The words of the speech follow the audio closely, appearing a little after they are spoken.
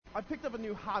I picked up a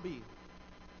new hobby.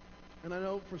 And I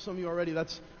know for some of you already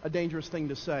that's a dangerous thing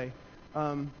to say.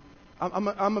 I'm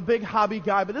a big hobby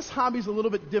guy, but this hobby's a little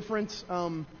bit different.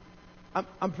 I'm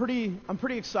pretty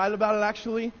excited about it,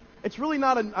 actually. It's really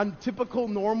not a typical,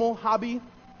 normal hobby.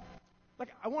 Like,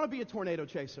 I want to be a tornado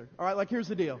chaser. All right, like, here's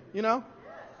the deal, you know?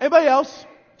 Anybody else?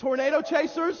 Tornado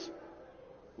chasers?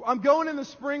 I'm going in the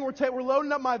spring. We're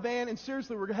loading up my van, and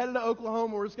seriously, we're headed to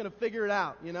Oklahoma. We're just going to figure it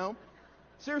out, you know?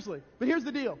 Seriously. But here's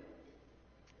the deal.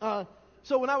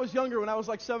 So when I was younger, when I was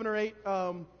like 7 or 8,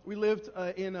 we lived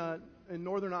in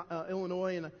northern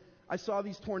Illinois, and I saw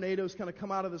these tornadoes kind of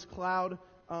come out of this cloud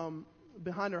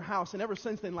behind our house. And ever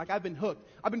since then, like, I've been hooked.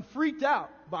 I've been freaked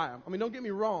out by them. I mean, don't get me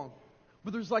wrong.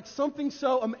 But there's like something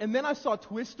so... and then I saw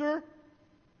Twister.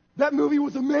 That movie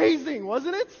was amazing,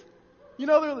 wasn't it? You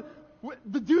know,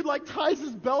 the dude like ties his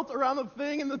belt around the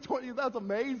thing, and the tornado... That's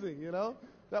amazing, you know?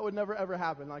 That would never, ever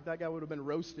happen. Like, that guy would have been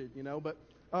roasted, you know? But...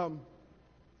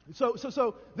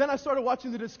 So then I started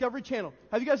watching the Discovery Channel.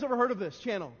 Have you guys ever heard of this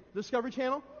channel? Discovery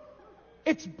Channel?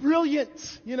 It's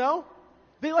brilliant, you know?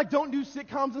 They like don't do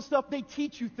sitcoms and stuff. They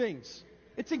teach you things.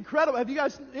 It's incredible. Have you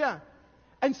guys, yeah.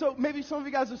 And so maybe some of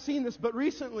you guys have seen this, but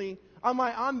recently on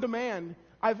my on-demand,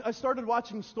 I started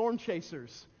watching Storm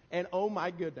Chasers. And oh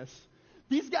my goodness.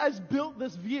 These guys built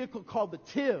this vehicle called the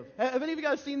TIV. Have any of you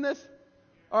guys seen this?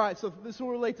 All right, so this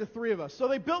will relate to 3 of us. So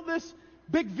they built this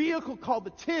big vehicle called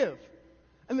the TIV.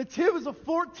 And the TIV is a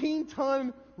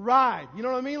 14-ton ride. You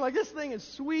know what I mean? Like, this thing is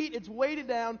sweet. It's weighted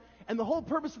down. And the whole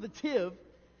purpose of the TIV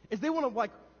is they want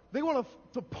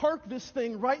to park this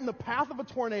thing right in the path of a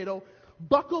tornado,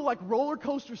 buckle like roller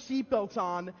coaster seatbelts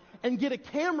on, and get a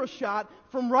camera shot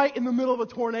from right in the middle of a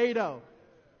tornado.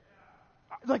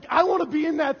 Like, I want to be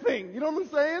in that thing. You know what I'm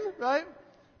saying? Right?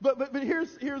 But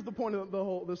here's the point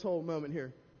of this whole moment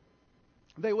here.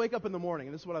 They wake up in the morning,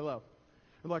 and this is what I love.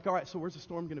 They're like, all right, so where's the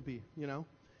storm going to be, you know?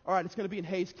 All right, it's going to be in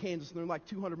Hays, Kansas, and they're like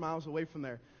 200 miles away from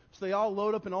there. So they all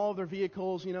load up in all of their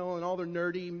vehicles, you know, and all their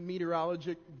nerdy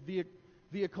meteorologic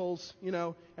vehicles, you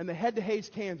know, and they head to Hays,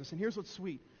 Kansas. And here's what's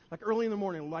sweet. Like, early in the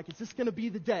morning, like, is this going to be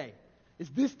the day? Is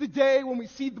this the day when we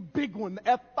see the big one, the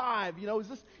F5? You know, is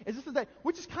this the day?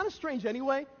 Which is kind of strange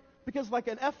anyway, because like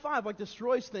an F5 like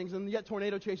destroys things, and yet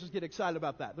tornado chasers get excited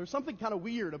about that. There's something kind of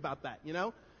weird about that, you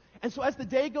know? And so as the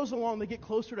day goes along, they get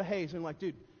closer to Hays, and like,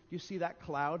 dude, do you see that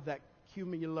cloud, that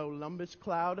cumulonimbus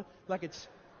cloud? Like, it's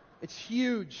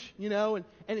huge, you know, and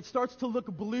it starts to look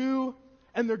blue,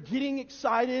 and they're getting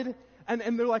excited,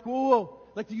 and they're like, whoa,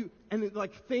 like,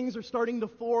 like things are starting to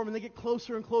form, and they get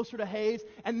closer and closer to Hays,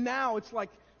 and now it's like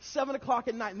 7 o'clock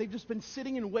at night, and they've just been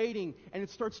sitting and waiting, and it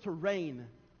starts to rain.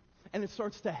 And it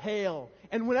starts to hail.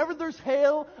 And whenever there's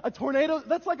hail, a tornado,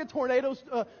 that's like a tornado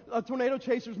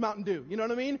chaser's Mountain Dew. You know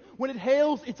what I mean? When it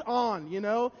hails, it's on, you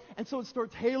know? And so it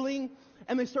starts hailing,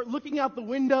 and they start looking out the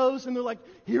windows, and they're like,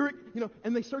 here it, you know,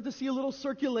 and they start to see a little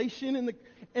circulation,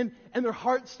 and their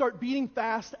hearts start beating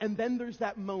fast, and then there's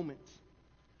that moment,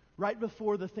 right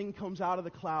before the thing comes out of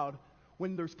the cloud,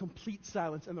 when there's complete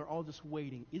silence, and they're all just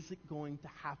waiting. Is it going to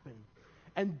happen?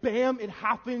 And bam, it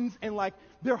happens, and like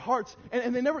their hearts,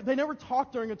 and they never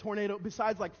talk during a tornado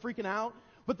besides like freaking out,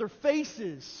 but their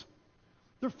faces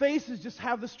just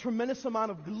have this tremendous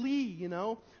amount of glee, you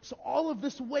know? So all of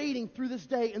this waiting through this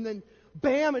day, and then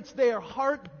bam, it's there,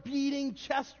 heart beating,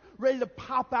 chest ready to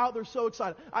pop out. They're so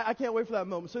excited. I can't wait for that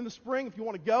moment. So in the spring, if you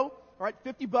want to go, all right,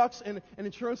 $50 and an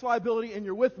insurance liability, and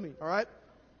you're with me, all right?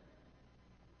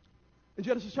 In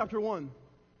Genesis chapter 1,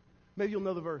 maybe you'll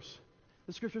know the verse.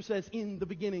 The scripture says, in the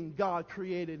beginning, God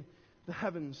created the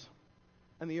heavens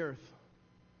and the earth.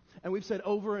 And we've said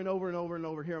over and over and over and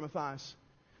over here on Matthias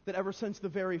that ever since the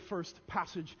very first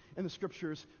passage in the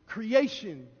scriptures,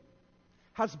 creation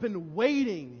has been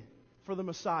waiting for the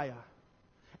Messiah.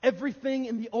 Everything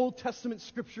in the Old Testament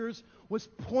scriptures was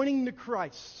pointing to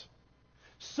Christ.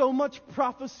 So much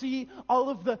prophecy, all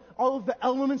of the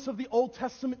elements of the Old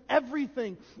Testament,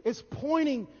 everything is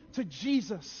pointing to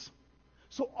Jesus.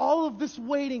 So all of this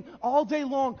waiting all day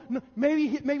long,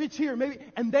 maybe it's here,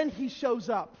 and then He shows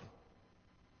up.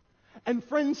 And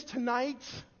friends, tonight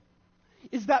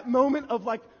is that moment of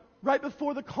like right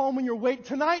before the calm when you're waiting.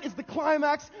 Tonight is the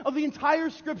climax of the entire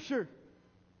Scripture.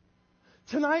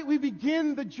 Tonight we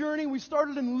begin the journey. We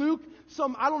started in Luke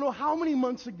I don't know how many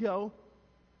months ago.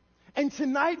 And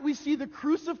tonight we see the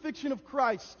crucifixion of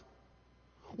Christ.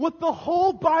 What the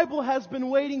whole Bible has been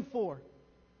waiting for.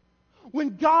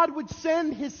 When God would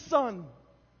send His Son,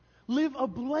 live a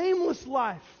blameless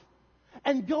life,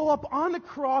 and go up on the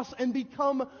cross and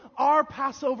become our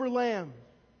Passover lamb.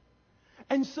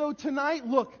 And so tonight,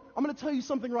 look, I'm going to tell you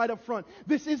something right up front.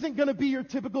 This isn't going to be your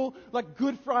typical, like,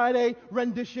 Good Friday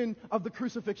rendition of the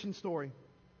crucifixion story.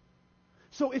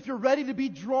 So if you're ready to be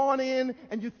drawn in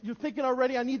and you're thinking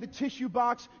already, I need the tissue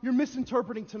box, you're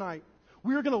misinterpreting tonight.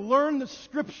 We are going to learn the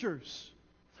Scriptures.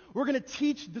 We're going to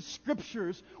teach the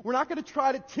Scriptures. We're not going to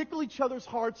try to tickle each other's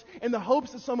hearts in the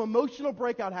hopes that some emotional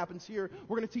breakout happens here.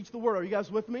 We're going to teach the Word. Are you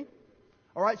guys with me?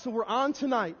 All right, so we're on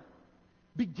tonight.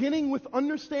 Beginning with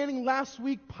understanding last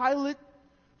week, Pilate,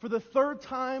 for the third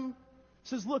time,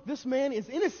 says, look, this man is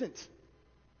innocent.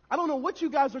 I don't know what you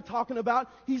guys are talking about.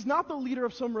 He's not the leader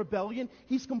of some rebellion.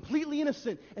 He's completely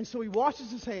innocent. And so he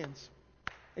washes his hands.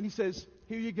 And he says,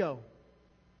 here you go.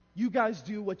 You guys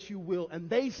do what you will. And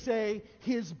they say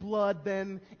his blood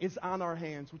then is on our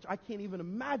hands, which I can't even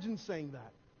imagine saying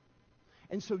that.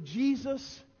 And so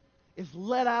Jesus is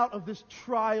let out of this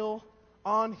trial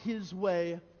on his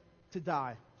way to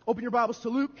die. Open your Bibles to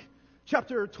Luke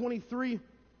chapter 23.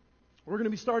 We're going to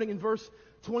be starting in verse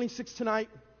 26 tonight.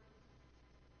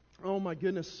 Oh my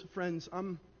goodness, friends.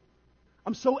 I'm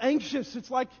so anxious.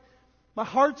 It's like my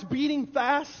heart's beating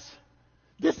fast.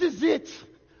 This is it.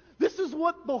 This is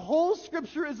what the whole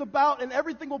Scripture is about, and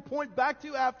everything will point back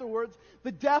to afterwards.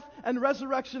 The death and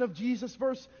resurrection of Jesus.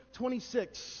 Verse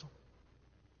 26.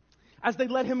 As they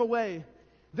led him away,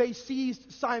 they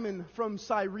seized Simon from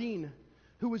Cyrene,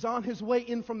 who was on his way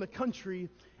in from the country,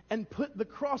 and put the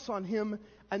cross on him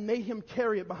and made him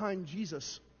carry it behind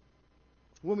Jesus.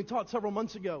 When we taught several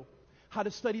months ago how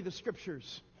to study the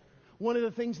Scriptures, one of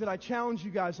the things that I challenge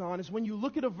you guys on is when you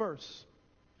look at a verse,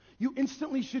 you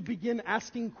instantly should begin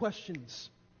asking questions.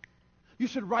 You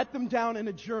should write them down in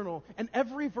a journal, and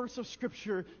every verse of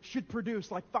Scripture should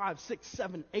produce like 5, 6,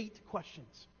 7, 8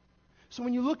 questions. So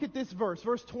when you look at this verse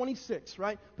 26,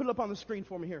 right? Put it up on the screen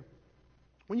for me here.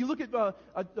 When you look at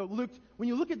Luke, when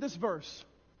you look at this verse,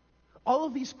 all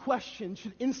of these questions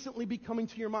should instantly be coming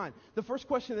to your mind. The first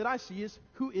question that I see is,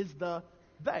 who is the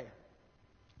they?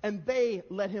 And they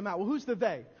let him out. Well, who's the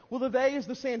they? Well, the they is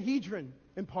the Sanhedrin,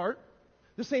 in part.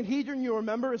 The Sanhedrin, you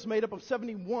remember, is made up of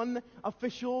 71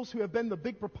 officials who have been the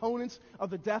big proponents of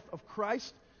the death of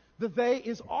Christ. The they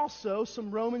is also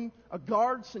some Roman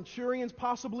guards, centurions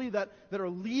possibly, that are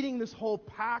leading this whole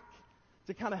pack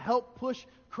to kind of help push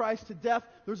Christ to death.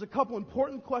 There's a couple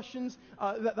important questions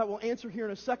that we'll answer here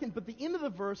in a second, but the end of the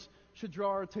verse should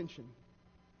draw our attention.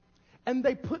 And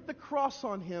they put the cross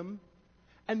on him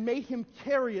and made him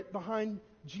carry it behind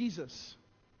Jesus.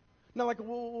 Now,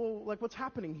 what's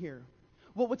happening here?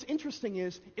 Well, what's interesting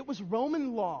is it was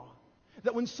Roman law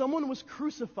that when someone was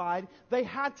crucified, they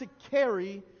had to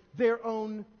carry their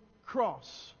own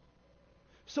cross.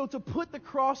 So to put the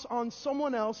cross on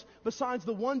someone else besides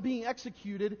the one being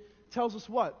executed tells us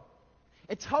what?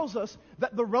 It tells us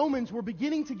that the Romans were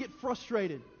beginning to get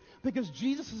frustrated because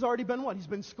Jesus has already been what? He's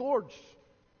been scourged.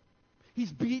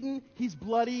 He's beaten, he's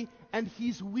bloody, and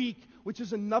he's weak, which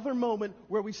is another moment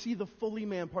where we see the fully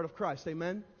man part of Christ.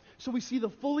 Amen? So we see the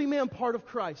fully man part of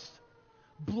Christ.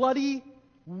 Bloody,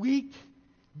 weak,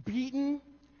 beaten,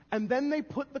 and then they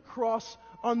put the cross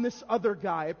on this other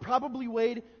guy. It probably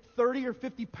weighed 30 or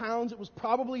 50 pounds. It was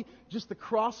probably just the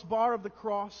crossbar of the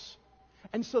cross.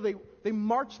 And so they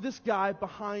marched this guy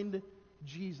behind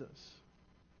Jesus.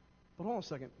 But hold on a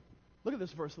second. Look at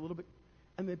this verse a little bit.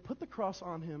 And they put the cross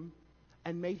on him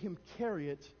and made him carry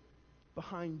it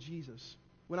behind Jesus.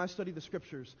 When I study the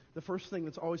Scriptures, the first thing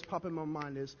that's always popping in my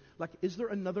mind is, is there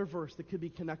another verse that could be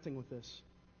connecting with this?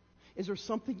 Is there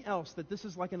something else that this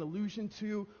is like an allusion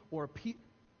to or how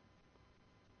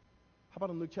about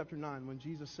in Luke chapter 9 when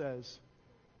Jesus says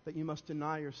that you must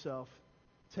deny yourself,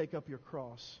 take up your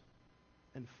cross,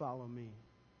 and follow me?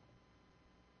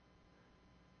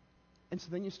 And so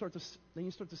then you start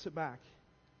to sit back.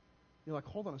 You're like,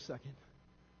 hold on a second.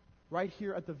 Right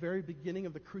here at the very beginning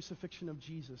of the crucifixion of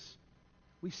Jesus,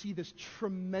 we see this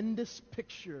tremendous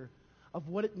picture of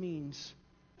what it means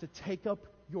to take up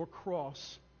your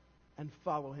cross and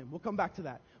follow him. We'll come back to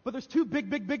that. But there's two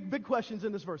big questions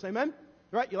in this verse. Amen?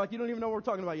 Right? You're like, you don't even know what we're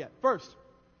talking about yet. First,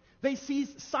 they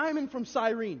seized Simon from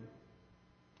Cyrene.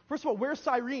 First of all, where's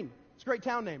Cyrene? It's a great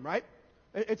town name, right?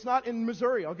 It's not in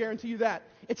Missouri, I'll guarantee you that.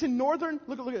 It's in northern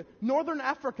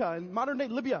Africa, in modern-day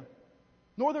Libya.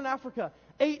 Northern Africa,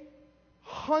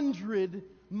 800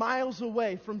 miles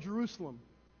away from Jerusalem.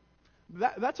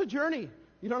 That's a journey.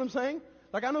 You know what I'm saying?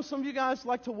 Like, I know some of you guys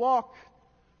like to walk.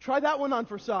 Try that one on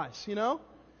for size, you know?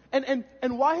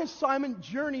 And why has Simon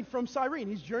journeyed from Cyrene?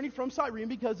 He's journeyed from Cyrene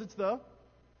because it's the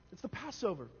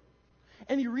Passover.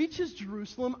 And he reaches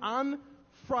Jerusalem on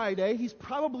Friday. He's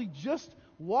probably just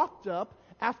walked up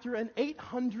after an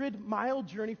 800-mile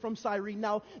journey from Cyrene.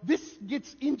 Now, this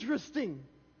gets interesting.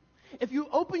 If you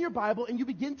open your Bible and you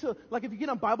begin to, like if you get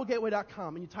on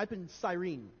BibleGateway.com and you type in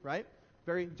Cyrene, right?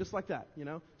 Very, just like that,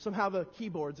 Somehow the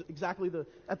keyboard's exactly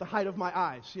at the height of my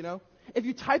eyes, If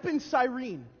you type in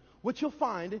Cyrene, what you'll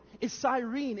find is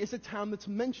Cyrene is a town that's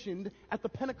mentioned at the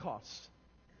Pentecost.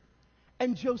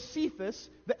 And Josephus,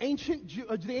 the ancient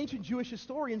Jewish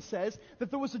historian, says that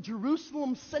there was a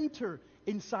Jerusalem center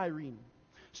in Cyrene.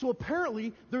 So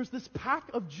apparently, there's this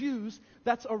pack of Jews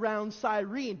that's around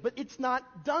Cyrene, but it's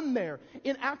not done there.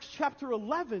 In Acts chapter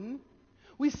 11,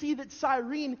 we see that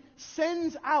Cyrene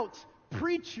sends out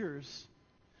preachers.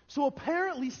 So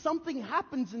apparently, something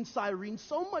happens in Cyrene,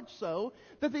 so much so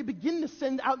that they begin to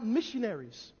send out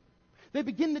missionaries. They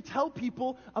begin to tell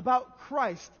people about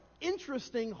Christ.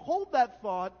 Interesting, hold that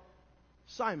thought,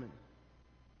 Simon.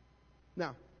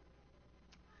 Now,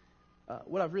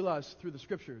 what I've realized through the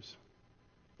scriptures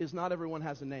is not everyone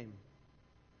has a name.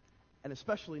 And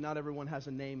especially not everyone has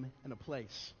a name and a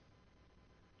place.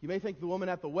 You may think the woman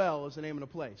at the well is a name and a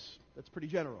place. That's pretty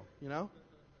general,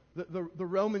 The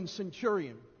Roman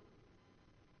centurion.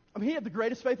 He had the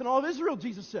greatest faith in all of Israel,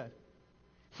 Jesus said.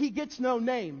 He gets no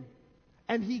name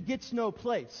and he gets no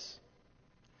place.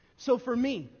 So for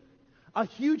me, a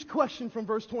huge question from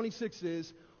verse 26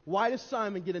 is, why does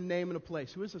Simon get a name and a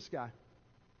place? Who is this guy?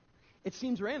 It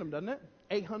seems random, doesn't it?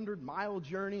 800-mile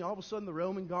journey. All of a sudden, the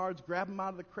Roman guards grab him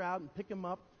out of the crowd and pick him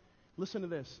up. Listen to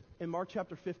this. In Mark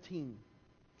chapter 15,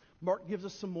 Mark gives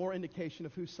us some more indication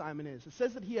of who Simon is. It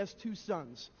says that he has two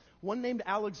sons, one named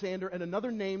Alexander and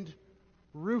another named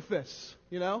Rufus.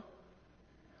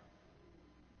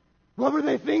 What were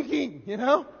they thinking?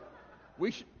 No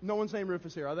one's named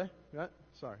Rufus here, are they? Right?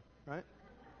 Sorry. Right?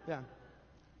 Yeah.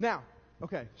 Now,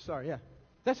 okay, sorry, yeah.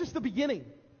 That's just the beginning.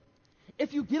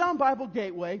 If you get on Bible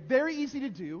Gateway, very easy to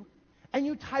do, and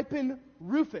you type in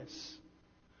Rufus,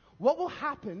 what will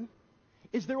happen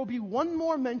is there will be one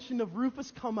more mention of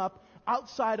Rufus come up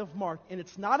outside of Mark, and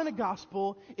it's not in a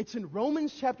gospel, it's in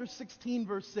Romans chapter 16,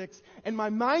 verse 6, and my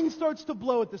mind starts to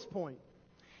blow at this point.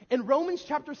 In Romans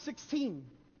chapter 16,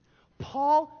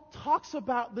 Paul talks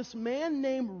about this man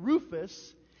named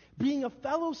Rufus being a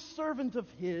fellow servant of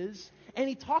his, and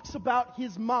he talks about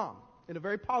his mom, in a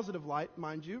very positive light,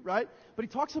 mind you, right? But he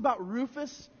talks about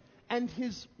Rufus and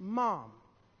his mom.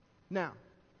 Now,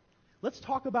 let's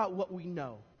talk about what we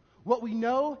know. What we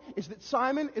know is that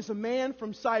Simon is a man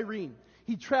from Cyrene.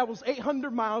 He travels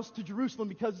 800 miles to Jerusalem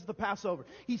because it's the Passover.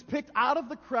 He's picked out of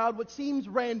the crowd what seems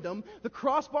random. The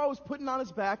crossbar was put on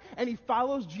his back, and he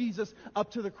follows Jesus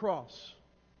up to the cross.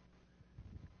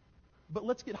 But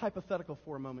let's get hypothetical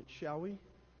for a moment, shall we?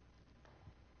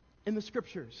 In the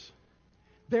scriptures,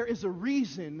 there is a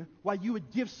reason why you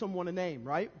would give someone a name,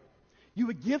 right? You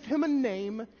would give him a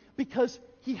name because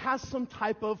he has some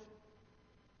type of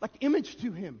image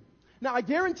to him. Now, I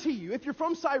guarantee you, if you're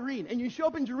from Cyrene and you show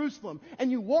up in Jerusalem and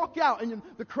you walk out and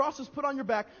the cross is put on your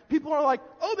back, people are like,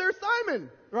 oh, there's Simon,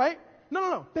 right?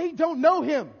 No. They don't know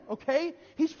him, okay?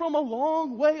 He's from a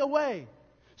long way away.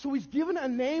 So he's given a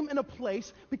name and a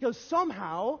place because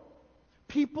somehow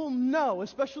people know,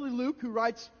 especially Luke, who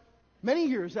writes many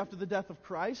years after the death of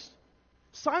Christ,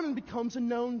 Simon becomes a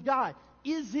known guy.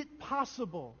 Is it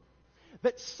possible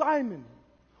that Simon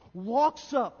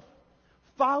walks up,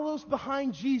 follows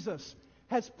behind Jesus,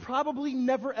 has probably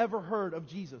never ever heard of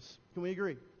Jesus? Can we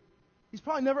agree? He's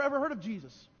probably never ever heard of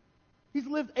Jesus. He's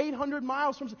lived 800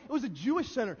 miles from... It was a Jewish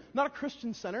center, not a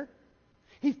Christian center.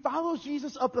 He follows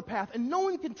Jesus up the path, and no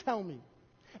one can tell me,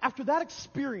 after that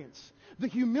experience, the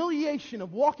humiliation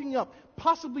of walking up,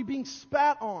 possibly being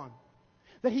spat on,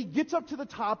 that he gets up to the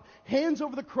top, hands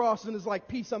over the cross, and is like,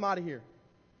 peace, I'm out of here.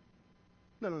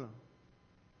 No.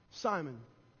 Simon,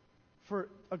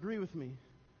 agree with me,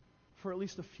 for at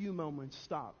least a few moments,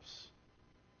 stops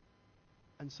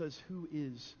and says, who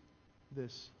is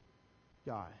this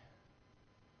guy?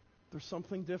 There's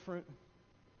something different.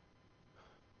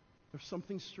 There's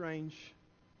something strange.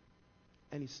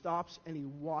 And he stops and he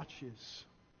watches.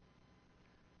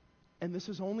 And this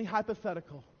is only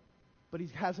hypothetical, but he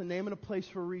has a name and a place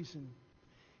for a reason.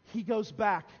 He goes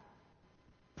back,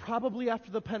 probably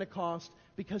after the Pentecost,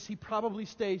 because he probably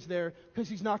stays there because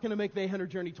he's not going to make the 800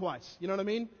 journey twice. You know what I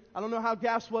mean? I don't know how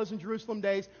gas was in Jerusalem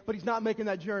days, but he's not making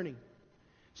that journey.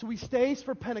 So he stays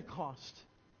for Pentecost.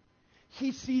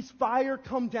 He sees fire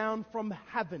come down from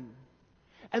heaven.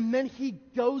 And then he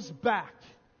goes back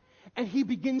and he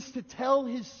begins to tell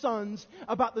his sons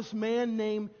about this man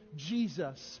named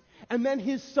Jesus. And then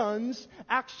his sons,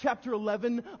 Acts chapter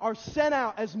 11, are sent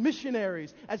out as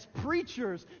missionaries, as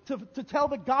preachers, to tell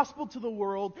the gospel to the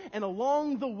world. And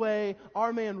along the way,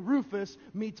 our man Rufus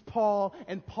meets Paul,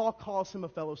 and Paul calls him a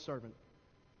fellow servant.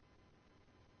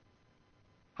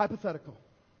 Hypothetical.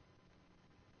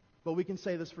 But we can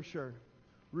say this for sure.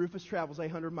 Rufus travels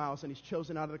 800 miles and he's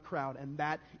chosen out of the crowd, and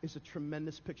that is a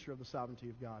tremendous picture of the sovereignty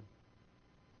of God.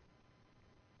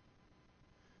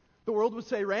 The world would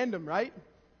say random, right?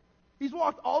 He's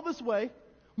walked all this way,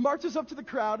 marches up to the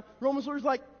crowd. Roman soldiers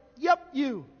like, yep,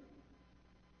 you.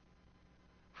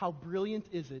 How brilliant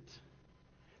is it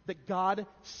that God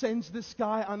sends this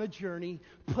guy on a journey,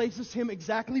 places him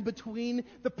exactly between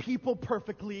the people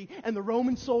perfectly, and the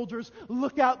Roman soldiers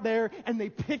look out there and they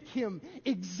pick him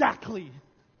exactly.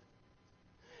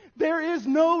 There is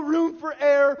no room for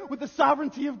error with the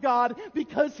sovereignty of God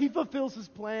because he fulfills his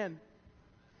plan.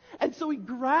 And so he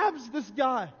grabs this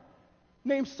guy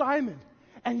named Simon,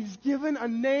 and he's given a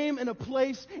name and a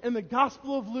place in the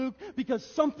Gospel of Luke because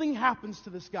something happens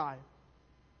to this guy.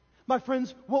 My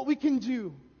friends, what we can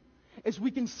do is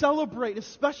we can celebrate,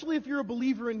 especially if you're a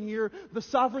believer in here, the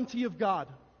sovereignty of God.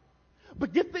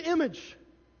 But get the image.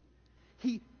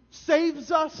 He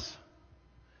saves us,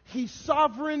 he's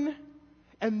sovereign,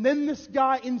 and then this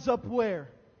guy ends up where?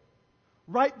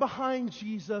 Right behind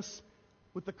Jesus,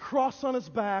 with the cross on his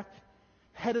back,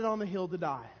 headed on the hill to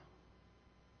die.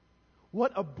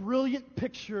 What a brilliant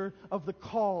picture of the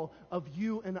call of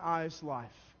you and I's life.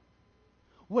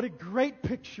 What a great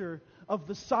picture of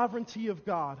the sovereignty of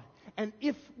God. And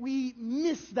if we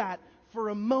miss that for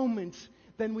a moment,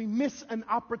 then we miss an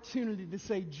opportunity to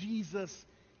say Jesus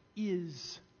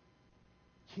is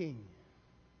King.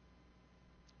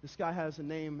 This guy has a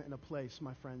name and a place,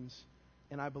 my friends,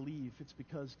 and I believe it's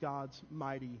because God's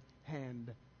mighty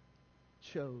hand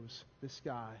chose this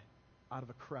guy out of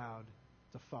a crowd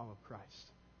to follow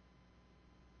Christ.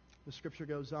 The scripture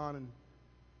goes on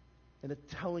in a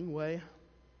telling way.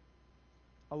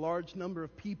 A large number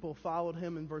of people followed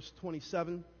him in verse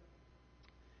 27,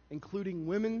 including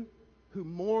women who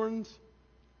mourned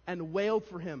and wailed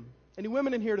for him. Any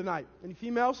women in here tonight? Any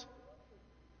females?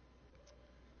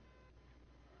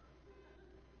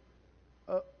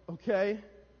 Okay.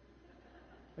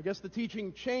 I guess the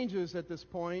teaching changes at this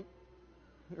point,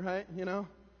 right? You know?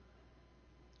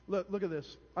 Look at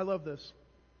this. I love this.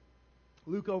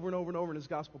 Luke over and over and over in his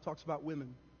gospel talks about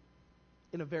women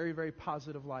in a very, very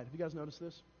positive light. Have you guys noticed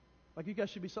this? Like, you guys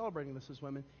should be celebrating this as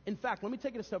women. In fact, let me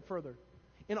take it a step further.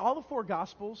 In all the four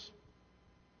gospels,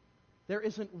 there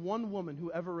isn't one woman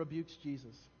who ever rebukes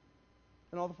Jesus.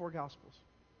 In all the four gospels.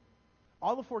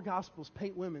 All the four gospels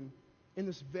paint women in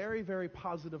this very, very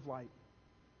positive light.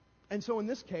 And so in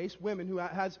this case, women, who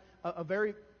has a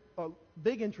very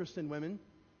big interest in women,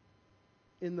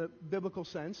 in the biblical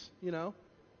sense, you know,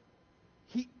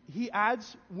 he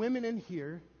adds women in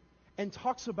here and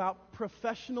talks about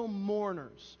professional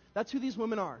mourners. That's who these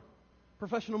women are.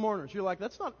 Professional mourners. You're like,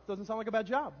 doesn't sound like a bad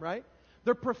job, right?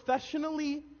 They're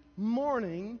professionally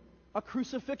mourning a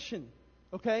crucifixion.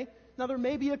 Okay? Now there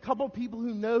may be a couple people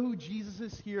who know who Jesus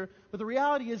is here, but the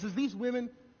reality is these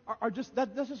women are just,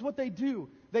 that's just what they do.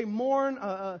 They mourn.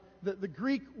 The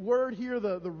Greek word here,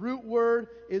 the root word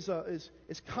is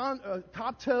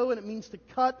kato, and it means to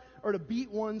cut or to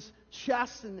beat one's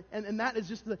chest, and that is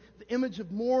just the image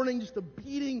of mourning, just the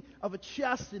beating of a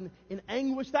chest in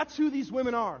anguish. That's who these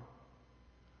women are.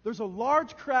 There's a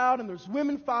large crowd, and there's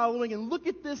women following, and look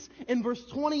at this in verse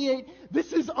 28.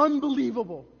 This is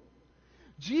unbelievable.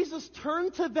 Jesus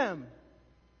turned to them.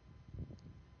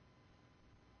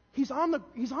 He's on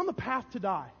the path to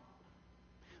die.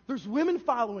 There's women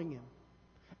following him.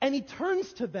 And he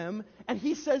turns to them and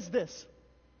he says this: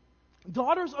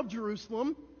 "Daughters of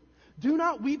Jerusalem, do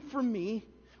not weep for me.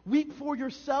 Weep for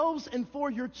yourselves and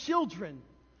for your children.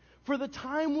 For the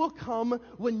time will come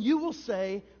when you will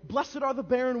say, 'Blessed are the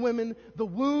barren women, the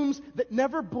wombs that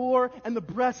never bore, and the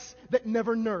breasts that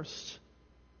never nursed.'"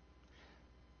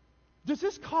 Does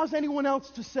this cause anyone else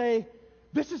to say,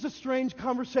 "This is a strange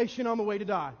conversation on the way to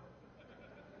die"?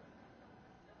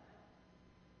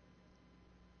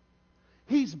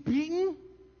 He's beaten,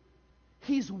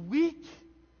 he's weak,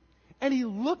 and he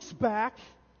looks back,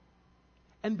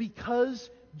 and because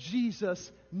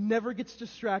Jesus never gets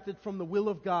distracted from the will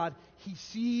of God, he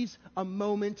sees a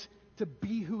moment to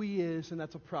be who he is, and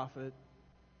that's a prophet.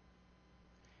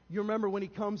 You remember when he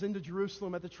comes into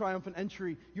Jerusalem at the triumphant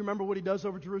entry, you remember what he does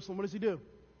over Jerusalem. What does he do?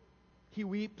 He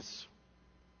weeps.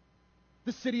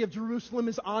 The city of Jerusalem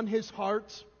is on his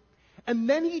heart. And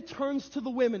then he turns to the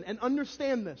women, and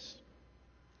understand this.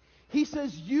 He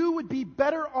says, "You would be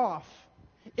better off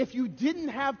if you didn't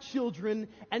have children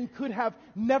and could have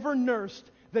never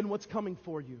nursed than what's coming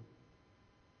for you."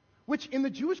 Which in the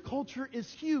Jewish culture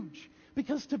is huge,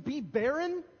 because to be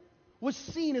barren was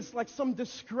seen as like some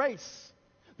disgrace.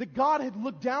 That God had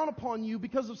looked down upon you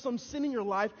because of some sin in your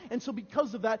life, and so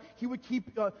because of that, He would keep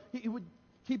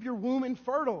your womb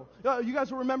infertile. You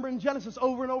guys will remember in Genesis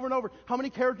over and over and over, how many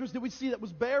characters did we see that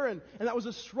was barren? And that was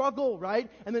a struggle, right?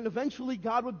 And then eventually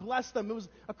God would bless them. It was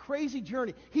a crazy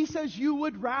journey. He says you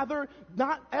would rather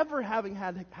not ever having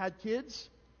had kids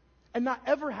and not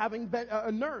ever having been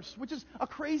a nurse, which is a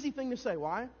crazy thing to say.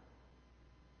 Why?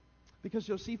 Because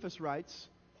Josephus writes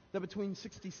that between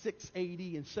 66 AD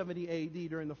and 70 AD,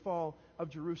 during the fall of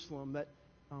Jerusalem, that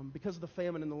because of the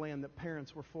famine in the land, that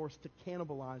parents were forced to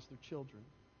cannibalize their children.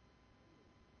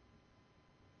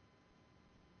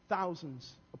 Thousands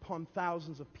upon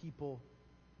thousands of people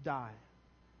die.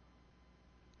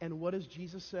 And what does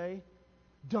Jesus say?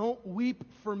 Don't weep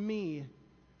for me,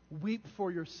 weep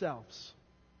for yourselves.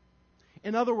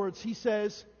 In other words, He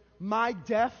says, my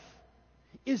death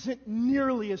isn't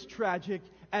nearly as tragic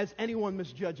as anyone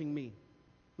misjudging me.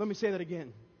 Let me say that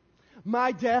again.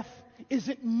 My death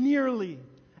isn't nearly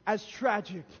as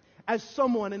tragic as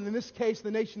someone, and in this case,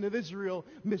 the nation of Israel,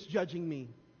 misjudging me.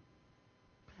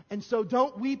 And so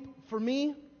don't weep for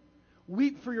me,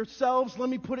 weep for yourselves. Let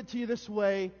me put it to you this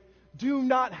way. Do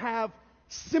not have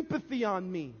sympathy on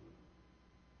me.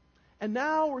 And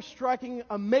now we're striking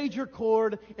a major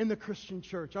chord in the Christian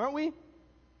church, aren't we?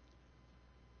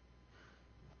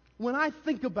 When I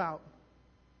think about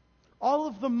all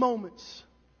of the moments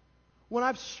when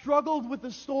I've struggled with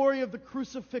the story of the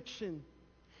crucifixion,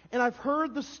 and I've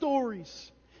heard the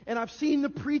stories, and I've seen the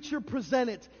preacher present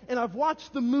it, and I've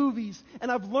watched the movies,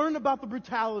 and I've learned about the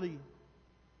brutality,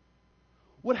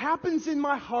 what happens in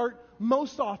my heart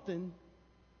most often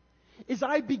is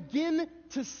I begin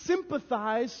to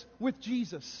sympathize with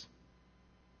Jesus.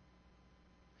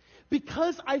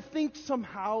 Because I think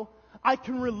somehow I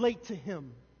can relate to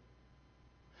Him.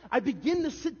 I begin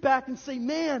to sit back and say,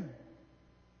 man,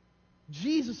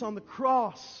 Jesus on the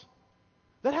cross,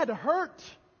 that had to hurt.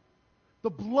 The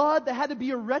blood, that had to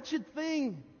be a wretched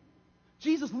thing.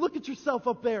 Jesus, look at yourself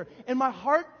up there. And my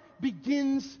heart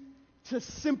begins to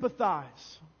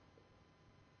sympathize.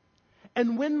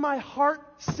 And when my heart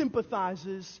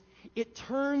sympathizes, it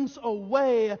turns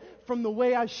away from the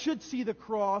way I should see the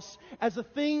cross as a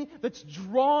thing that's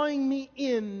drawing me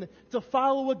in to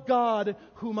follow a God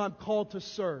whom I'm called to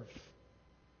serve.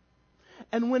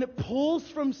 And when it pulls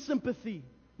from sympathy,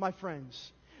 my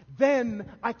friends, then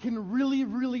I can really,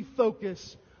 really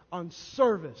focus on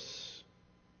service.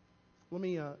 Let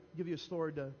me give you a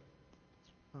story to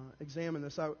examine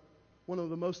this. One of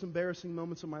the most embarrassing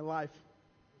moments of my life.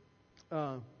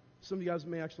 Some of you guys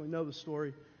may actually know the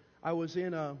story. I was we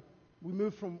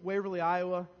moved from Waverly,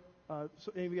 Iowa.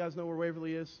 So any of you guys know where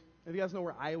Waverly is? Any of you guys know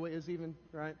where Iowa is even,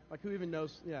 right? Like who even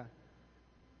knows? Yeah.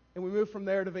 And we moved from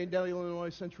there to Vandalia, Illinois,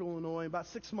 Central Illinois. About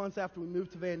 6 months after we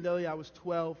moved to Vandalia, I was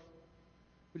 12.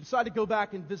 We decided to go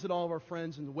back and visit all of our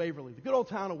friends in Waverly, the good old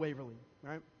town of Waverly,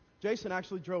 right? Jason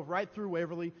actually drove right through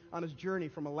Waverly on his journey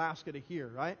from Alaska to here,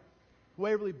 right?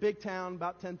 Waverly, big town,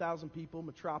 about 10,000 people,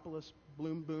 metropolis,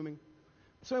 booming.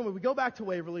 So anyway, we go back to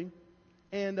Waverly,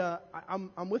 and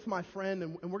I'm with my friend,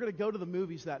 and we're going to go to the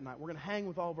movies that night. We're going to hang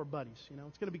with all of our buddies, It's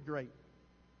going to be great.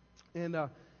 And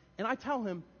I tell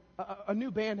him a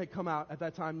new band had come out at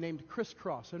that time named Criss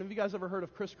Cross. Any of you guys ever heard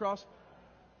of Criss Cross?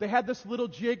 They had this little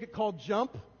jig called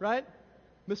Jump, right?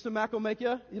 Mr. Mac will make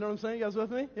you. You know what I'm saying? You guys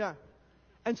with me? Yeah.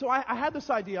 And so I had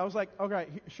this idea. I was like, okay,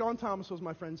 Sean Thomas was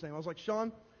my friend's name. I was like,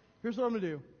 Sean, here's what I'm going to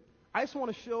do. I just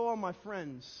want to show all my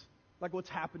friends like what's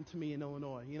happened to me in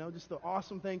Illinois, just the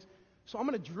awesome things. So I'm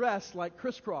going to dress like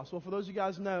Criss Cross. Well, for those of you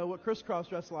guys know what Criss Cross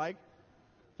dressed like,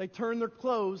 they turned their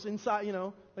clothes inside,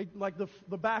 like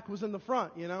the back was in the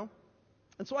front, And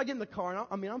so I get in the car,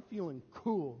 and I'm feeling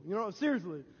cool,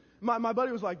 seriously. My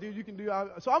buddy was like, dude, you can do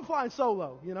it. So I'm flying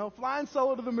solo, flying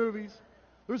solo to the movies.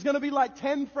 There's going to be like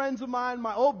 10 friends of mine,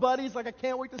 my old buddies, like I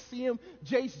can't wait to see him.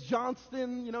 Jace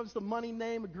Johnston, just a money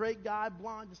name, a great guy,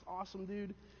 blonde, just awesome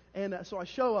dude. And so I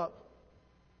show up,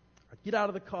 I get out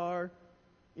of the car,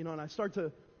 and I start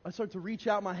to reach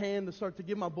out my hand to start to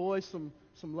give my boys some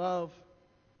love.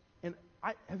 And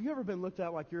have you ever been looked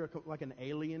at like you're like an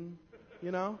alien,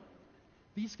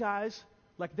 These guys,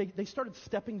 like they started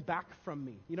stepping back from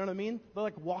me. You know what I mean? They're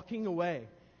like walking away.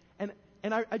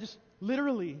 And I just,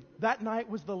 literally, that night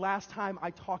was the last time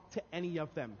I talked to any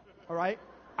of them. All right?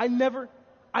 I never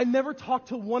talked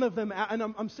to one of them, and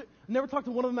I never talked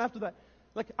to one of them after that.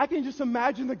 Like, I can just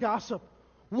imagine the gossip.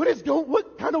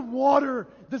 What kind of water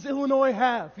does Illinois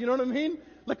have? You know what I mean?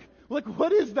 Like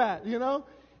what is that,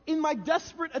 In my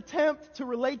desperate attempt to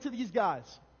relate to these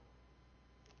guys,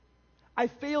 I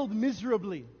failed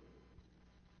miserably.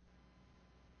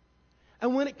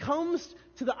 And when it comes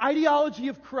to the ideology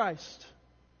of Christ,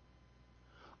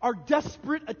 Our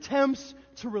desperate attempts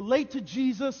to relate to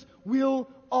Jesus will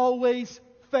always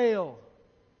fail.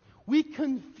 We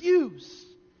confuse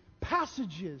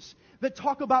passages that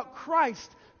talk about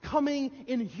Christ coming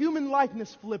in human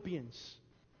likeness, Philippians.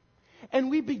 And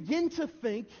we begin to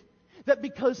think that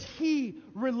because He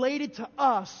related to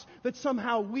us, that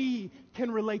somehow we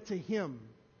can relate to Him.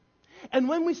 And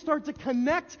when we start to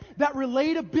connect that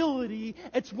relatability,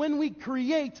 it's when we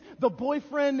create the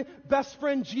boyfriend, best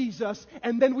friend Jesus,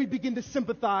 and then we begin to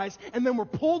sympathize, and then we're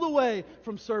pulled away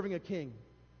from serving a king.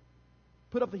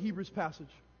 Put up the Hebrews passage.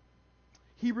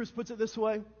 Hebrews puts it this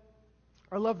way.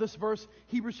 I love this verse.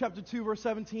 Hebrews chapter 2, verse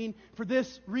 17. For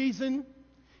this reason,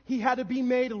 He had to be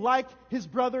made like His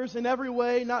brothers in every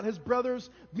way, not His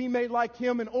brothers be made like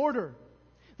Him, in order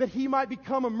that He might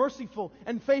become a merciful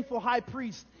and faithful high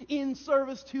priest in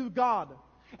service to God,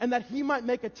 and that He might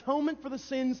make atonement for the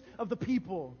sins of the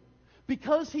people.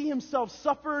 Because He Himself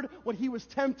suffered when He was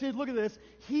tempted, look at this,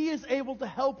 He is able to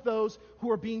help those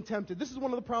who are being tempted. This is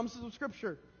one of the promises of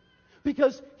Scripture.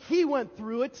 Because He went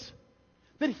through it,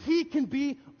 that He can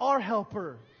be our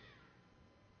helper.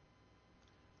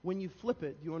 When you flip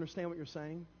it, do you understand what you're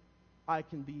saying? I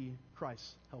can be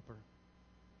Christ's helper.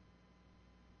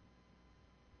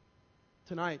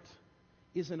 Tonight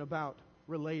isn't about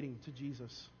relating to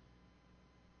Jesus.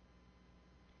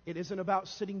 It isn't about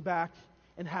sitting back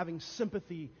and having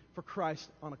sympathy for Christ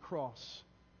on a cross.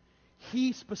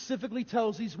 He specifically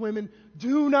tells these women,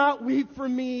 do not weep for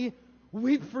me,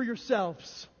 weep for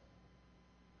yourselves.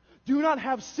 Do not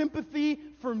have sympathy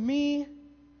for me.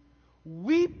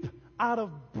 Weep out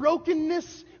of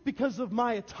brokenness because of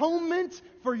my atonement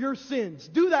for your sins.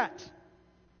 Do that.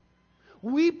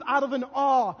 Weep out of an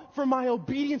awe for my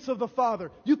obedience of the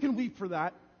Father. You can weep for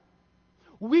that.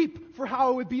 Weep for how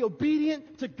I would be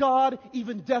obedient to God,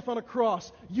 even death on a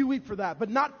cross. You weep for that. But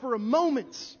not for a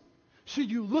moment should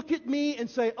you look at me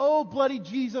and say, oh, bloody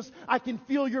Jesus, I can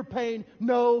feel your pain.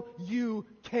 No, you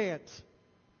can't.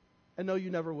 And no,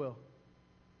 you never will.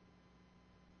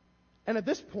 And at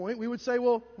this point, we would say,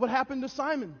 well, what happened to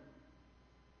Simon?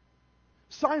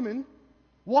 Simon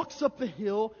walks up the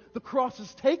hill, the cross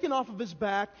is taken off of his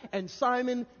back, and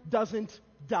Simon doesn't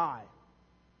die.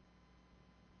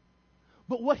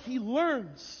 But what he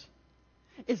learns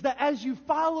is that as you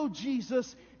follow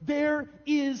Jesus, there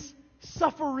is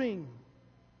suffering.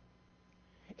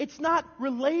 It's not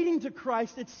relating to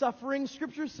Christ, it's suffering.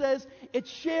 Scripture says it's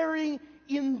sharing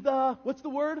in the, what's the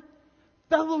word?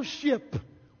 Fellowship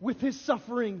with His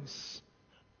sufferings.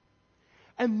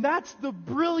 And that's the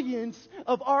brilliance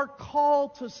of our call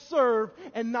to serve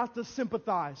and not to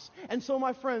sympathize. And so,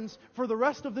 my friends, for the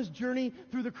rest of this journey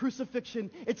through the crucifixion,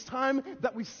 it's time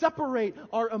that we separate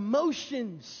our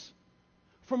emotions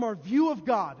from our view of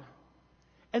God.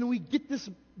 And we get this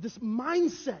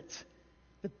mindset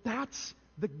that that's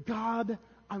the God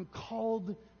I'm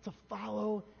called to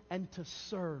follow and to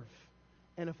serve.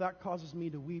 And if that causes me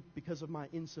to weep because of my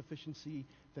insufficiency,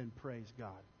 then praise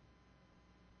God.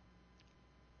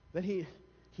 Then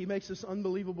he makes this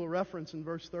unbelievable reference in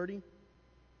verse 30.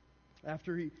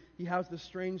 After he has this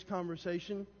strange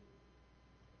conversation.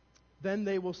 Then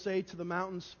they will say to the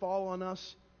mountains, fall on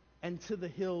us, and to the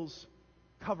hills,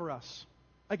 cover us.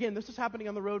 Again, this is happening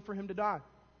on the road for Him to die.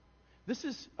 This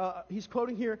is, he's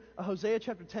quoting here Hosea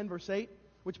chapter 10, verse 8,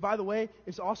 which, by the way,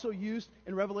 is also used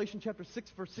in Revelation chapter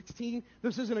 6, verse 16.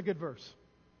 This isn't a good verse.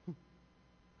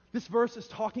 This verse is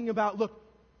talking about, look,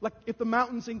 like if the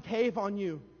mountains encave on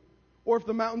you, or if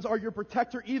the mountains are your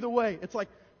protector, either way, it's like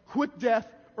quick death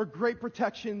or great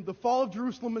protection. The fall of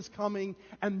Jerusalem is coming,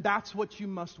 and that's what you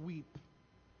must weep.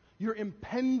 Your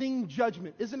impending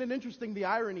judgment. Isn't it interesting, the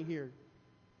irony here?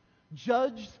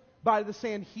 Judged by the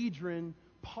Sanhedrin,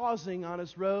 pausing on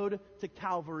his road to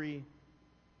Calvary,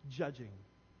 judging.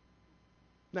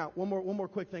 Now, one more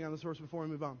quick thing on this verse before we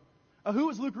move on. Who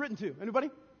is Luke written to?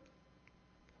 Anybody?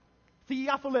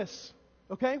 Theophilus.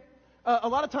 Okay? A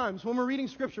lot of times when we're reading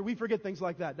Scripture, we forget things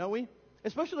like that, don't we?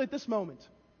 Especially at this moment.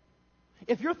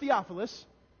 If you're Theophilus,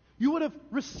 you would have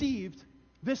received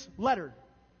this letter.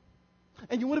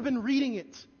 And you would have been reading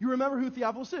it. You remember who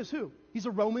Theophilus is? Who? He's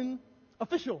a Roman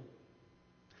official.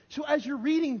 So as you're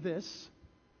reading this,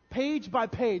 page by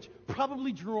page,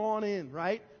 probably drawn in,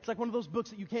 right? It's like one of those books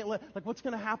that you can't let, like what's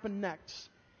going to happen next?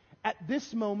 At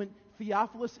this moment,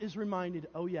 Theophilus is reminded,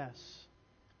 oh yes,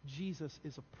 Jesus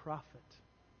is a prophet.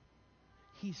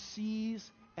 He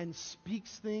sees and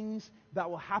speaks things that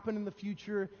will happen in the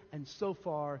future, and so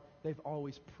far, they've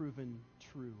always proven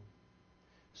true.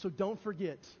 So don't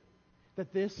forget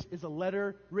that this is a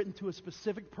letter written to a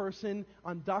specific person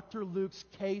on Dr. Luke's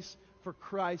case for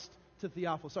Christ to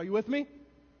Theophilus. Are you with me?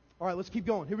 All right, let's keep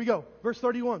going. Here we go. Verse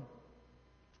 31.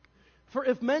 For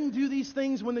if men do these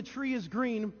things when the tree is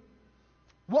green,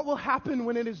 what will happen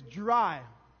when it is dry?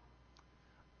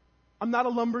 I'm not a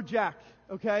lumberjack,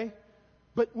 okay?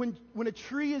 But when a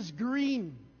tree is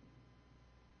green,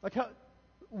 like how,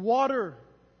 water,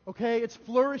 okay, it's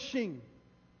flourishing.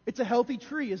 It's a healthy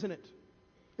tree, isn't it?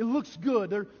 It looks good.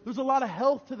 There's a lot of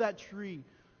health to that tree.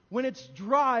 When it's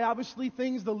dry, obviously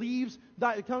the leaves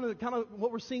die. Kind of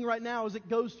what we're seeing right now as it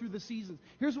goes through the seasons.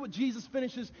 Here's what Jesus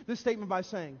finishes this statement by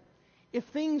saying. If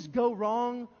things go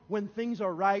wrong when things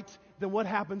are right, then what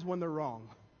happens when they're wrong?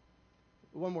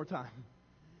 One more time.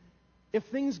 If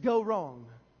things go wrong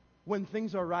when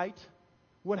things are right,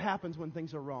 what happens when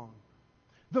things are wrong?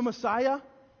 The Messiah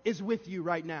is with you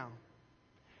right now.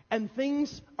 And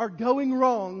things are going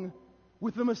wrong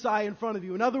with the Messiah in front of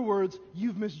you. In other words,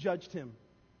 you've misjudged Him.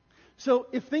 So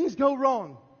if things go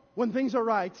wrong when things are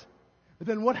right,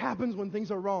 then what happens when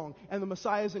things are wrong and the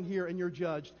Messiah isn't here and you're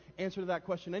judged? Answer to that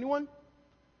question. Anyone?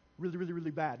 Really, really, really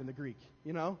bad in the Greek,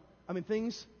 you know? I mean,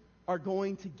 things are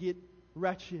going to get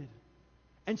wretched.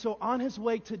 And so on His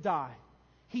way to die,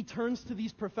 He turns to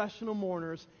these professional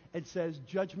mourners and says,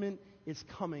 judgment is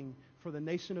coming for the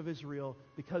nation of Israel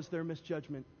because their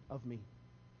misjudgment of me.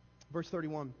 Verse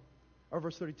 31, or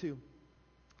verse 32.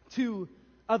 2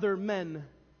 other men,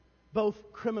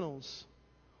 both criminals,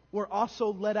 were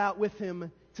also led out with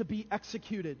Him to be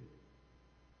executed.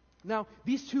 Now,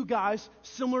 these 2 guys,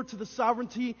 similar to the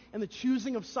sovereignty and the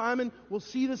choosing of Simon, we'll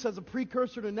see this as a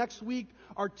precursor to next week,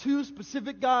 are 2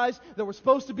 specific guys that were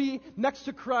supposed to be next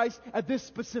to Christ at this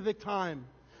specific time.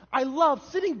 I love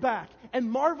sitting back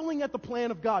and marveling at the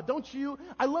plan of God, don't you?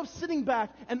 I love sitting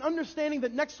back and understanding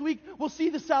that next week we'll see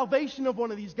the salvation of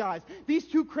one of these guys. These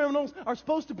 2 criminals are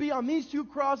supposed to be on these 2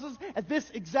 crosses at this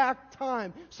exact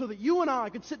time so that you and I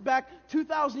could sit back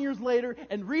 2,000 years later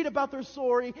and read about their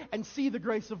story and see the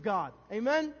grace of God.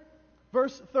 Amen?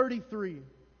 Verse 33.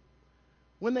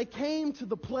 When they came to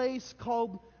the place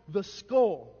called the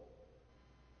Skull,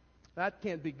 that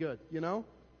can't be good, you know?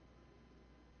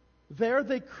 There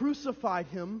they crucified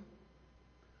Him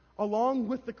along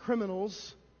with the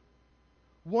criminals,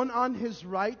 one on His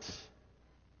right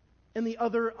and the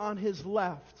other on His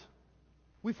left.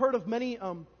 We've heard of many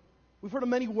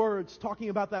words talking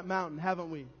about that mountain,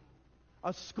 haven't we?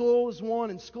 A skull is one,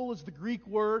 and skull is the Greek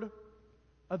word.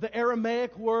 The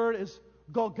Aramaic word is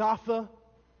Golgotha.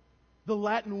 The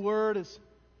Latin word is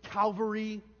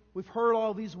Calvary. We've heard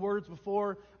all these words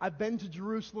before. I've been to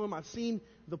Jerusalem. I've seen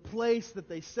the place that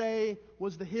they say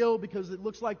was the hill because it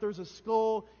looks like there's a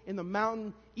skull in the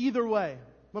mountain. Either way,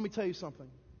 let me tell you something.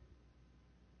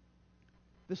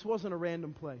 This wasn't a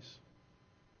random place.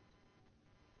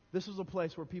 This was a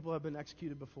place where people have been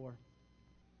executed before.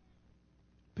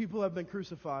 People have been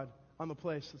crucified on the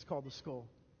place that's called the Skull.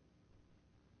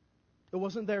 It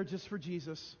wasn't there just for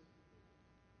Jesus.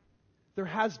 There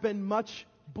has been much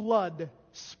blood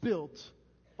spilt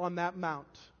on that mount.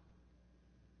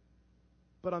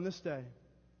 But on this day,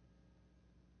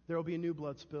 there will be a new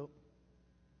blood spilt.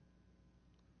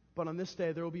 But on this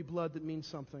day, there will be blood that means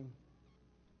something.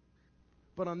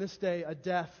 But on this day, a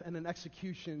death and an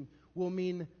execution will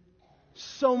mean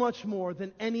so much more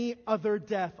than any other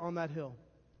death on that hill.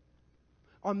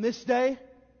 On this day,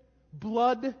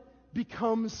 blood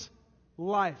becomes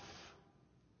life.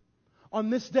 On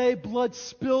this day, blood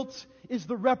spilt is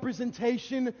the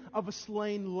representation of a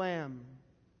slain lamb.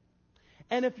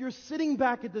 And if you're sitting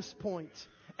back at this point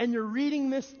and you're reading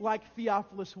this like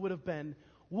Theophilus would have been,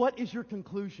 what is your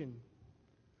conclusion?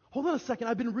 Hold on a second.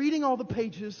 I've been reading all the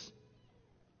pages.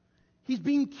 He's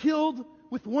being killed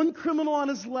with one criminal on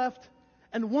his left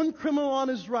and one criminal on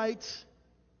his right.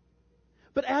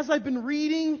 But as I've been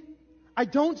reading, I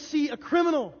don't see a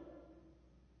criminal.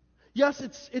 Yes,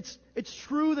 it's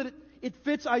true that it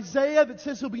fits Isaiah that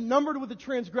says he'll be numbered with the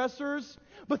transgressors.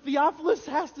 But Theophilus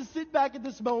has to sit back at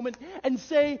this moment and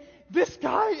say, this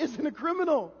guy isn't a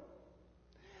criminal.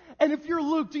 And if you're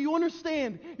Luke, do you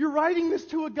understand? You're writing this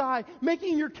to a guy,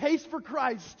 making your case for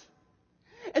Christ.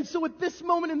 And so at this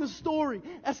moment in the story,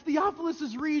 as Theophilus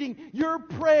is reading, your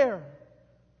prayer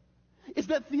is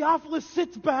that Theophilus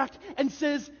sits back and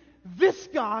says, this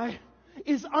guy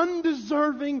is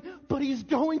undeserving, but he's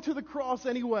going to the cross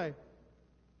anyway.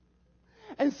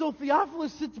 And so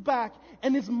Theophilus sits back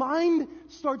and his mind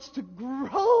starts to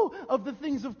grow of the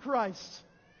things of Christ.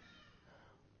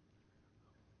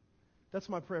 That's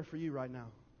my prayer for you right now.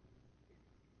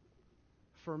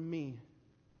 For me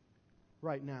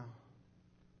right now.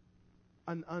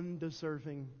 An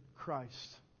undeserving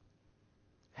Christ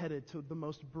headed to the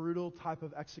most brutal type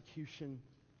of execution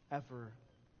ever.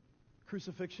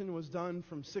 Crucifixion was done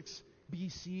from 6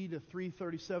 BC to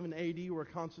 337 AD, where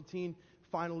Constantine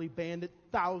finally banned it.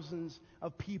 Thousands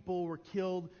of people were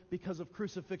killed because of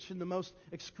crucifixion. The most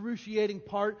excruciating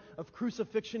part of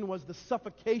crucifixion was the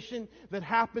suffocation that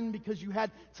happened because you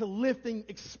had to lift and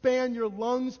expand your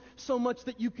lungs so much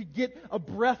that you could get a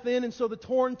breath in. And so the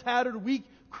torn, tattered, weak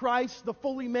Christ, the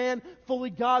fully man, fully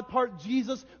God part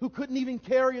Jesus, who couldn't even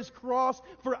carry his cross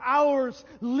for hours,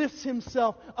 lifts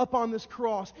himself up on this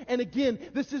cross. And again,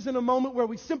 this isn't a moment where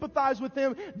we sympathize with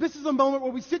him. This is a moment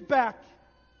where we sit back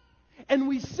and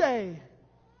we say,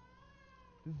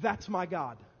 that's my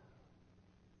God.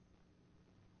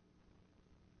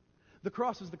 The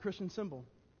cross is the Christian symbol.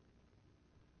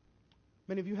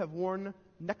 Many of you have worn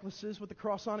necklaces with the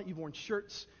cross on it. You've worn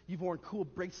shirts. You've worn cool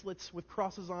bracelets with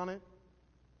crosses on it.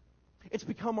 It's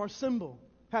become our symbol,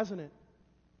 hasn't it?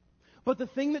 But the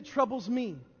thing that troubles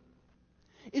me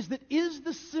is that is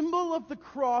the symbol of the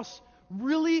cross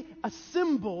really a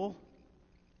symbol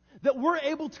that we're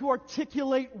able to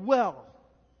articulate well?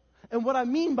 And what I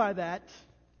mean by that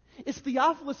is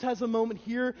Theophilus has a moment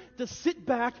here to sit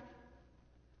back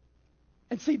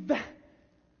and say,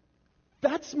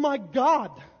 that's my God.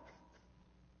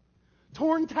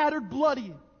 Torn, tattered,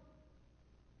 bloody.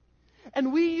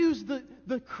 And we use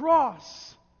the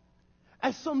cross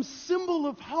as some symbol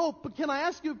of hope. But can I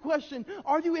ask you a question?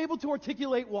 Are you able to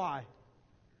articulate why?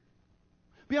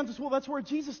 Beyond just, well, that's where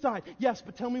Jesus died. Yes,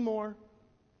 but tell me more.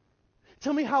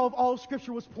 Tell me how all of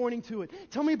Scripture was pointing to it.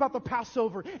 Tell me about the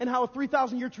Passover and how a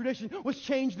 3,000-year tradition was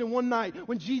changed in one night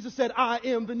when Jesus said, I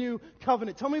am the new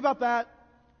covenant. Tell me about that.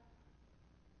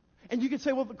 And you could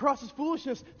say, well, the cross is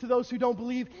foolishness to those who don't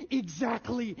believe.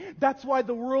 Exactly. That's why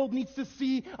the world needs to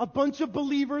see a bunch of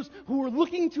believers who are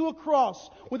looking to a cross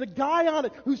with a guy on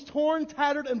it who's torn,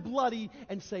 tattered, and bloody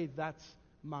and say, that's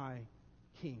my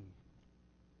King.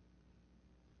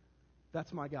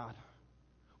 That's my God.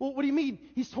 Well, what do you mean?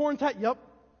 He's torn, tattered. Yep.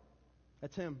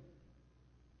 That's him.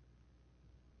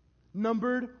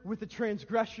 Numbered with the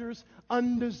transgressors,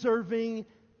 undeserving,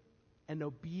 and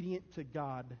obedient to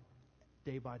God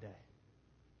day by day.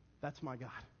 That's my God.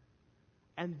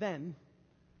 And then,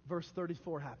 verse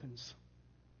 34 happens.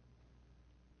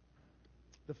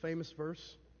 The famous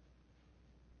verse.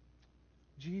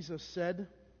 Jesus said,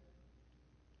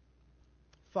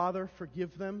 Father,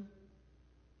 forgive them,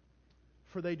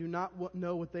 for they do not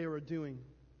know what they are doing.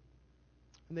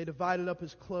 And they divided up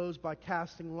his clothes by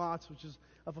casting lots, which is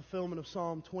a fulfillment of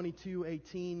Psalm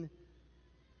 22:18.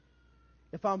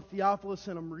 If I'm Theophilus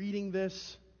and I'm reading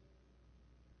this,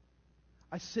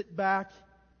 I sit back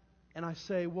and I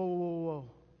say, whoa, whoa, whoa.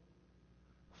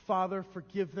 Father,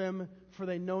 forgive them, for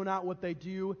they know not what they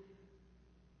do.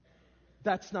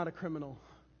 That's not a criminal.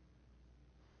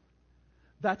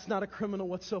 That's not a criminal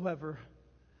whatsoever.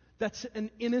 That's an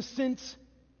innocent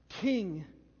king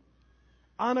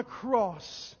on a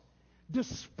cross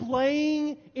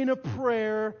displaying in a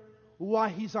prayer why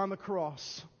he's on the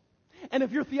cross. And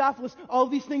if you're Theophilus, all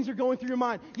these things are going through your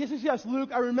mind. Yes, Luke,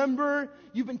 I remember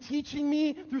you've been teaching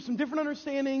me through some different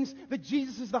understandings that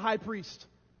Jesus is the high priest.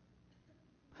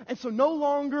 And so no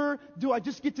longer do I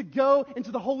just get to go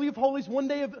into the Holy of Holies one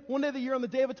day of the year on the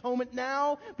Day of Atonement.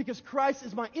 Now, because Christ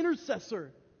is my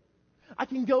intercessor, I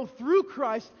can go through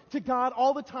Christ to God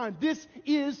all the time. This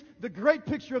is the great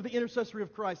picture of the intercessory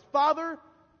of Christ. Father,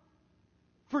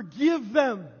 forgive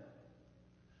them,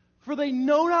 for they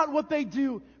know not what they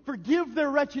do. Forgive their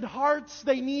wretched hearts,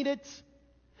 they need it.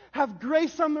 Have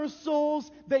grace on their souls,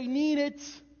 they need it.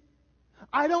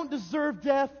 I don't deserve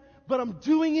death, but I'm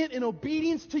doing it in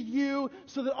obedience to you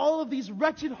so that all of these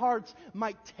wretched hearts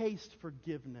might taste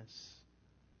forgiveness.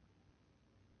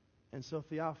 And so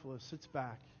Theophilus sits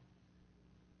back,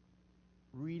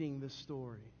 reading this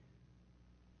story,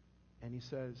 and he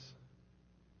says,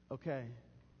 okay,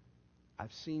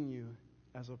 I've seen you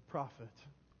as a prophet,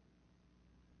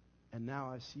 and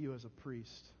now I see you as a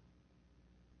priest.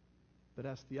 But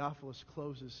as Theophilus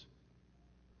closes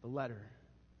the letter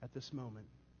at this moment,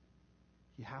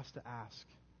 he has to ask,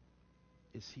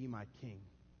 is he my king?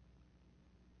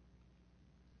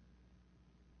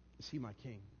 Is he my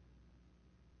king?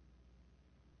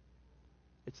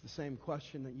 It's the same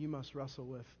question that you must wrestle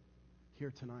with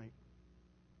here tonight.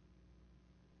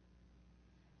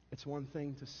 It's one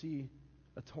thing to see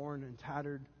a torn and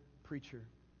tattered preacher.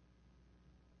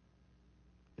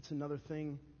 It's another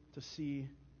thing to see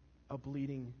a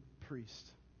bleeding priest.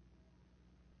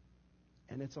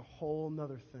 And it's a whole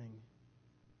nother thing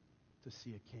to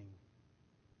see a king.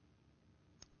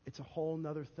 It's a whole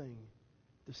nother thing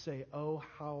to say, oh,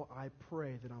 how I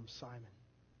pray that I'm Simon.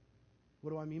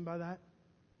 What do I mean by that?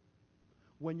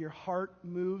 When your heart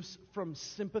moves from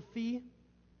sympathy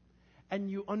and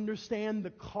you understand the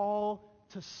call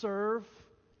to serve,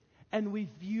 and we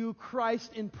view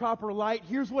Christ in proper light,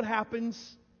 here's what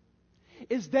happens,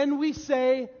 is then we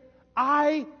say,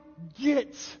 I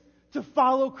get to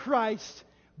follow Christ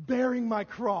bearing my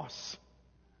cross.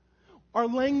 Our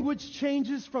language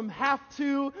changes from have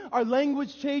to, our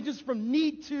language changes from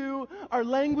need to, our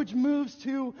language moves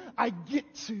to I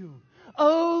get to.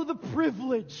 Oh, the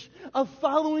privilege of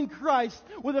following Christ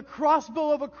with a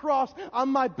crossbow of a cross on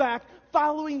my back,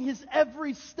 following His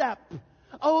every step.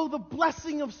 Oh, the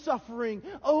blessing of suffering.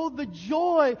 Oh, the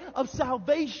joy of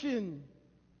salvation.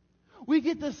 We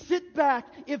get to sit back,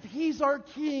 if He's our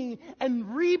King,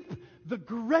 and reap the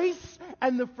grace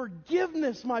and the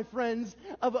forgiveness, my friends,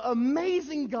 of an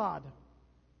amazing God.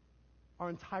 Our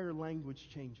entire language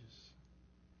changes.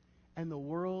 And the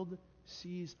world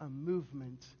sees a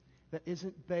movement that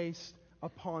isn't based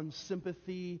upon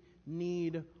sympathy,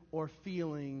 need, or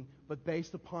feeling, but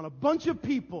based upon a bunch of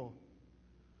people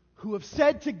who have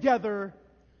said together,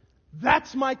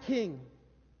 that's my King.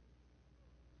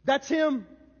 That's Him.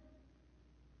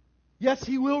 Yes,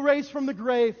 He will raise from the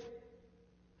grave.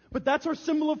 But that's our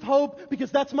symbol of hope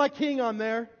because that's my King on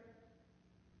there.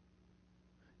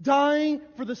 Dying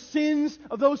for the sins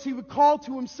of those He would call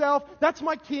to Himself. That's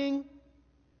my King.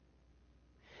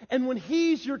 And when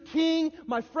He's your King,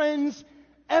 my friends,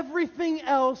 everything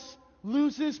else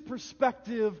loses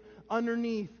perspective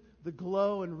underneath the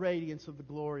glow and radiance of the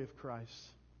glory of Christ.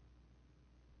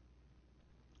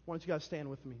 Why don't you guys stand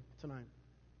with me tonight?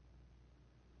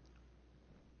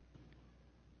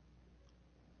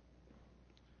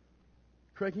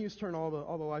 Craig, can you just turn all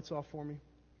the lights off for me?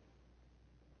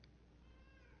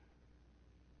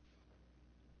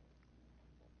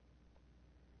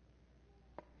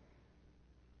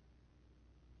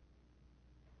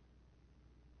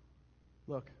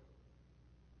 Look,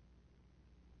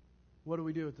 what do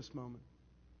we do at this moment?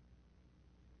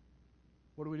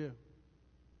 What do?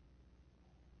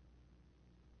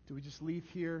 Do we just leave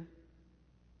here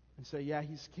and say, yeah,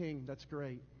 He's King, that's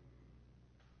great?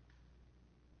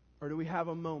 Or do we have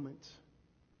a moment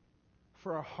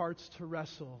for our hearts to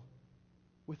wrestle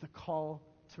with a call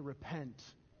to repent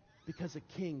because a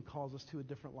King calls us to a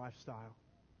different lifestyle?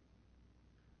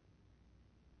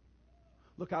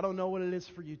 Look, I don't know what it is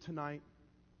for you tonight,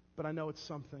 but I know it's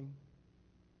something.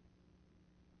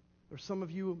 There's some of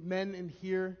you men in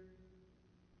here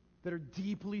that are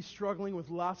deeply struggling with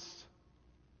lust,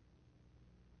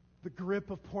 the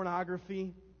grip of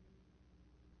pornography,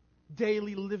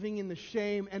 daily living in the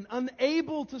shame, and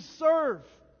unable to serve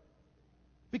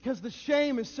because the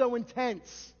shame is so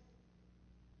intense.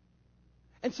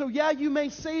 And so, yeah, you may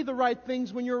say the right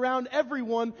things when you're around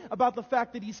everyone about the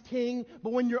fact that He's King,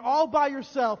 but when you're all by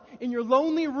yourself in your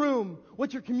lonely room,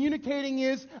 what you're communicating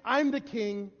is, I'm the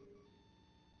King.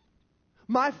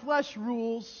 My flesh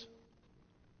rules.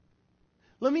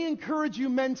 Let me encourage you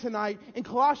men tonight. In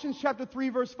Colossians chapter 3,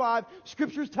 verse 5,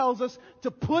 Scripture tells us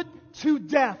to put to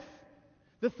death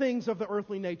the things of the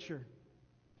earthly nature.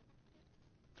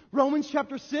 Romans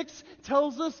chapter 6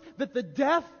 tells us that the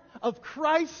death of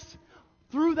Christ,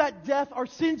 through that death, our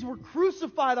sins were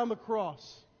crucified on the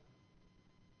cross.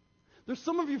 There's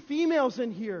some of you females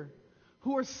in here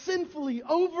who are sinfully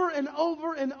over and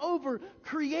over and over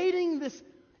creating this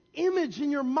image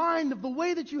in your mind of the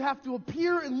way that you have to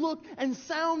appear and look and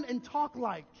sound and talk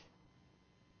like.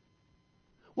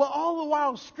 While all the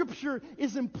while Scripture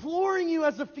is imploring you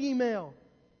as a female,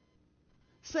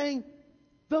 saying,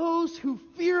 those who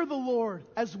fear the Lord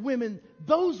as women,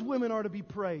 those women are to be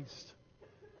praised.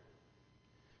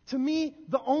 To me,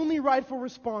 the only rightful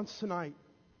response tonight,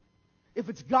 if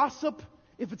it's gossip,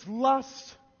 if it's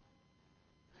lust,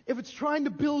 if it's trying to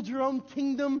build your own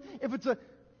kingdom, if it's a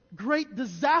great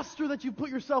disaster that you put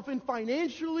yourself in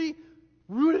financially,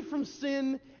 rooted from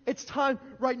sin, it's time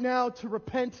right now to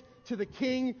repent to the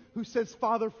King who says,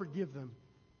 Father, forgive them.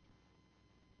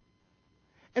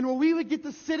 And when we would get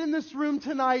to sit in this room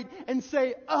tonight and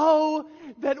say, oh,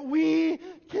 that we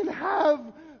can have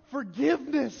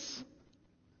forgiveness,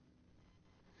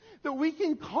 that we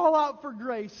can call out for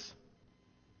grace.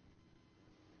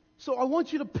 So I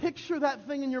want you to picture that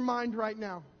thing in your mind right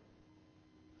now.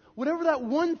 Whatever that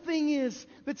one thing is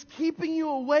that's keeping you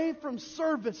away from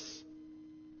service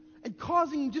and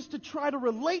causing you just to try to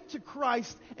relate to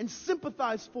Christ and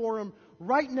sympathize for Him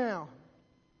right now,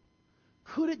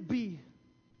 could it be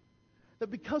that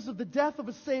because of the death of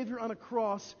a Savior on a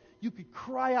cross, you could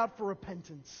cry out for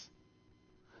repentance?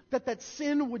 That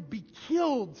sin would be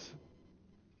killed?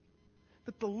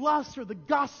 That the lust or the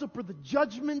gossip or the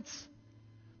judgment,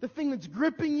 the thing that's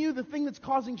gripping you, the thing that's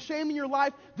causing shame in your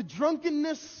life, the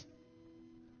drunkenness,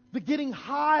 the getting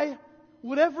high,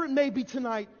 whatever it may be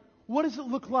tonight, what does it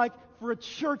look like for a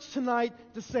church tonight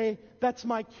to say, that's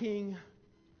my King?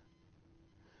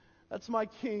 That's my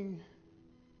King.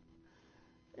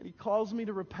 And He calls me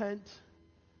to repent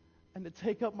and to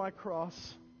take up my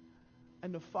cross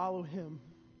and to follow Him.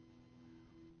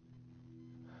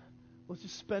 Let's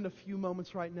just spend a few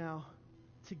moments right now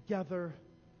together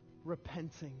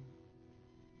repenting.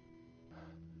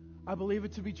 I believe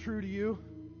it to be true to you.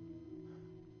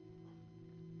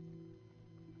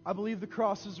 I believe the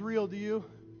cross is real to you.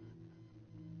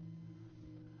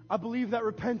 I believe that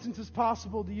repentance is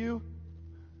possible to you.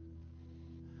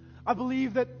 I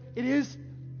believe that it is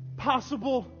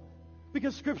possible,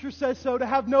 because Scripture says so, to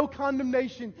have no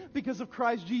condemnation because of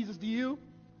Christ Jesus. Do you?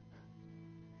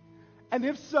 And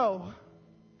if so,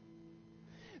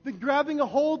 then grabbing a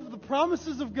hold of the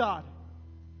promises of God,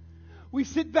 we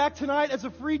sit back tonight as a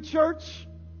free church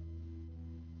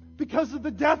because of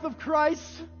the death of Christ,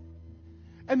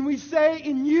 and we say,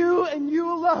 in you and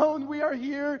you alone we are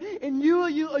here. In you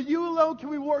alone can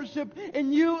we worship.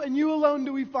 In you and you alone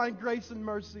do we find grace and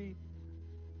mercy.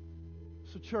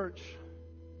 So church,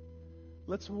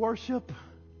 let's worship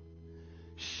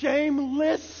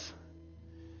shameless,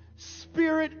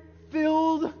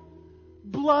 Spirit-filled,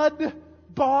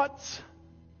 blood-bought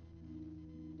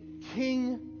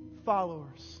King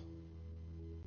followers.